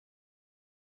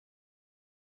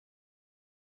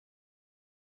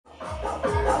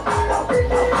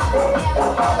No?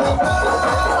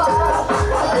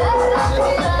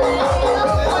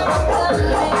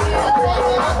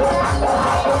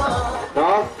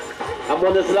 Amo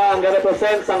na sila ang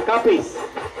represent sang Capiz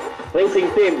Racing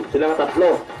Team. Sila nga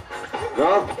tatlo.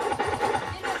 No?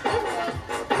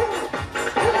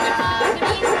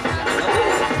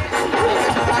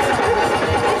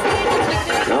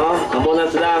 No? Amo na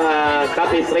sila ang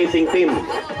Capiz Racing Team.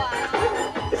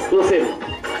 Exclusive.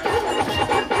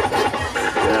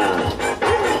 Yeah.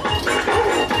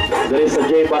 There is a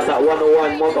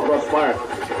JBata101 Motocross Park.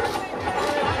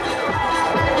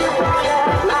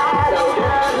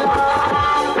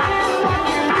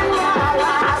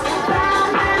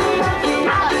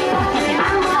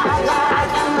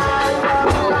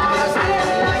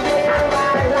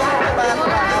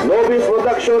 Novice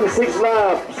Production 6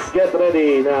 laps. Get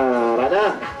ready na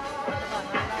Rana.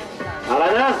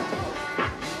 Rana.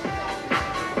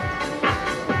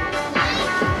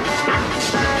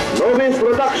 Novice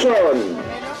Production.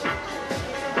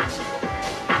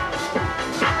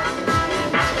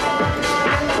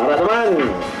 Para naman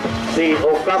si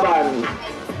Ocaba.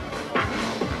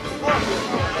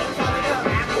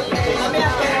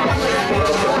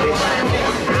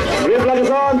 Green flag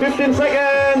is on. 15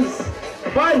 seconds.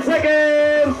 5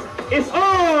 seconds is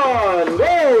on!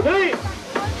 Go! Dali!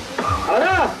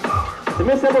 Ano? Si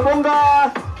Mr. Frofunga.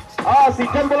 Si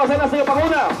Jan Bolasena sa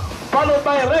panguna. Followed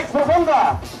by Rex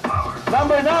Frofunga.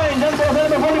 Number 9, Jan Bolasena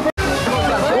by 44.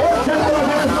 Jan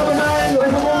Bolasena number 9.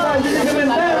 Rex Frofunga and JP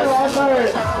Pimentel. After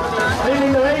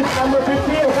leading the race, number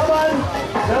 15, Ocaba.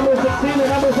 Number 16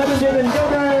 and number 17 in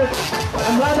Gilbert.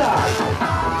 Amlada.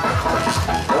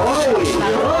 Oy!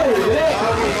 Oy!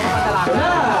 Dali!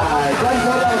 Jan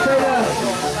Bolasena.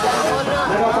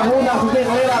 Nakapahuna sa St.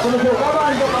 Calera. Kung si Ocaba,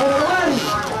 nakapahuna naman.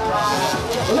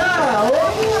 Wala!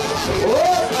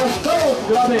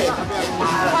 Grabe!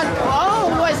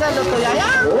 Oh, buhay sa luto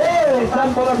yaya? Oh, Jan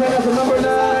Bolasena sa number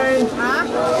 9. Ha?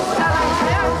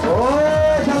 Oh,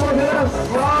 Jan Bolasena.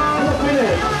 Wow, the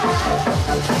finish.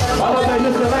 Followed by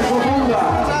Mr. Rex Frofunga.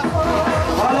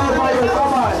 Followed by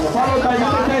Ocaba. Followed by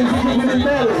number 10, JP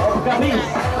Pimentel of Capiz.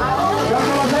 Jan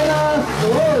Bolasena.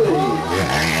 Oh!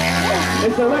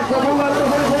 Mr. Rex Frofunga, number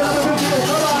 44, number 50,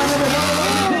 Ocaba, number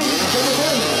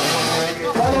 16,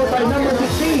 followed by number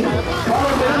 16,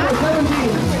 followed by number 17,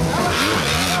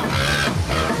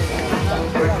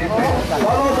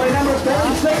 followed by number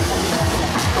 36.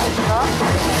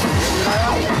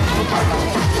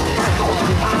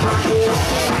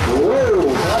 Whoa,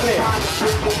 grabe.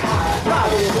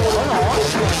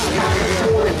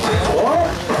 Oh,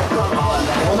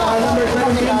 number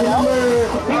 17 to number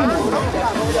 15.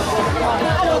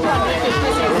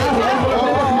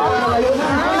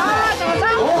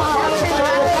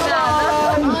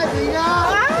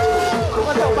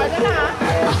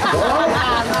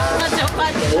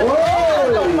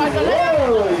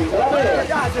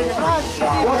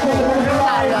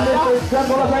 Jan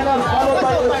Bolasena followed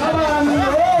by Ocaba.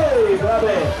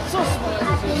 Grabe.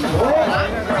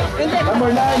 Number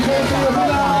 9, JP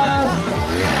Arcenas.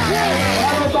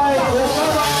 Followed by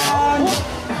Ocaba.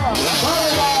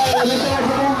 Followed by Mr.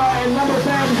 Frofunga and number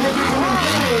 10, JP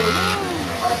Pimentel.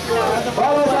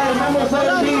 Followed by number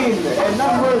 17 and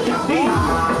number 16.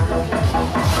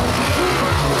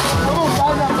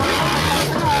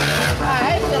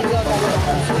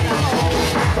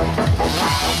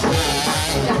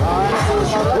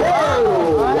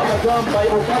 Whoa! What a jump by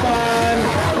Ocaba.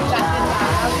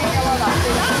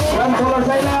 Jan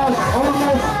Bolasena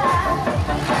almost.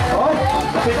 Oh,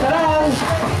 kapit na lang.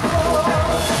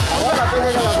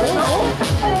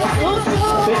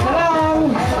 Kapit na lang.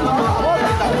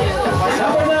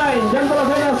 Number 9, Jan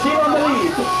Bolasena still on the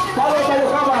lead. Followed by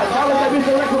Ocaba. Followed by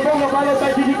Mr. Rex Frofunga. Followed by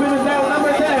JP Pimentel,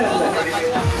 number 10.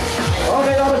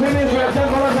 Okay, on the finish we have Jan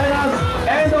Bolasena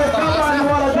and Ocaba.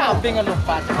 What a jump.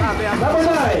 Number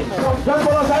 9, Jan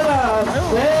Bolasena.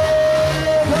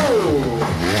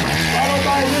 Followed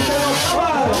by Mr. Ocaba.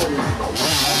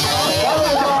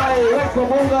 Followed by Rex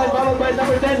Frofunga. Followed by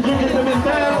number 10, JP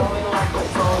Pimentel.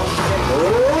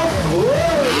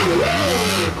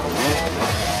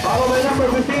 Followed by number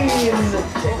 15.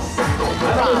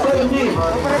 Number 17.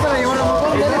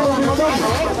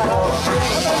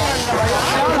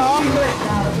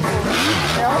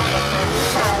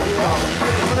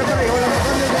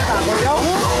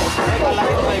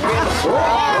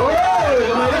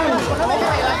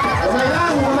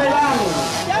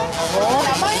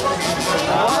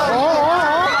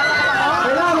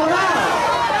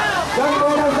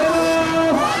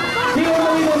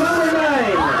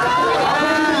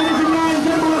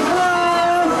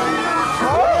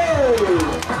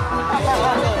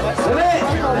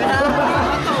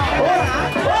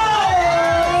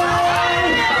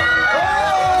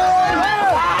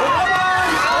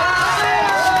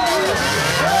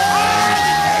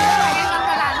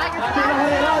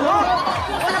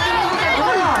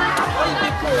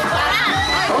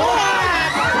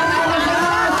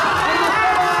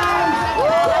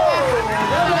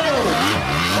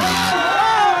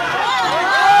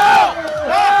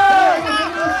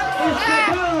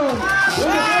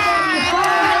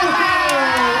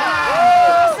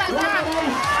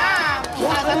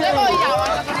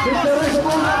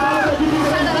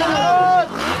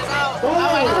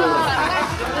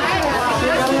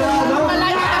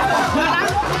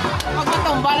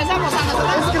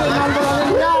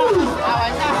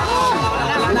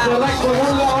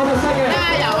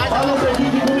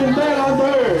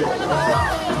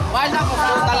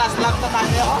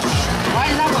 Why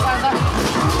na pasada?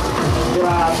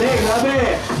 Grabe, grabe.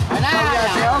 Ana.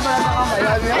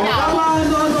 Ocaba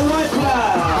on the white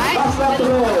flag. Last lap to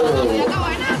go.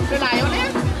 Kelayo na.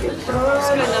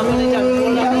 Sekali naman ni Jam.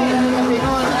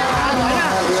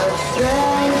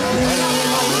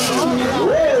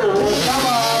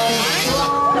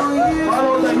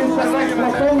 Follow the Mr. Rex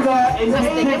Frofunga in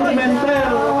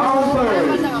Pimentel, Alper.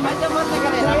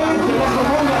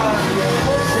 Frofunga.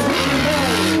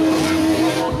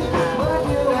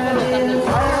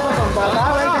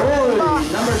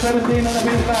 Number 17 on the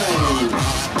finish line.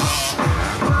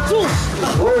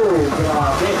 Oh,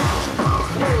 grabe.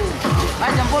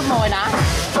 Ay, jampol mo na.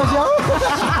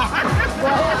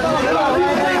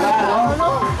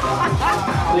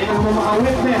 Sino mo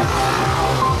maka-witness?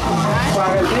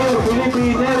 Para Mayor Felipe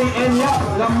Neri N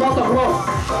ng Motocross.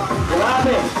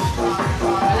 Grabe.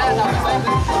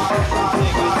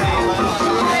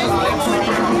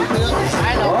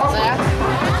 Ay, no, saya.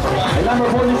 Ay, number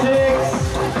 46.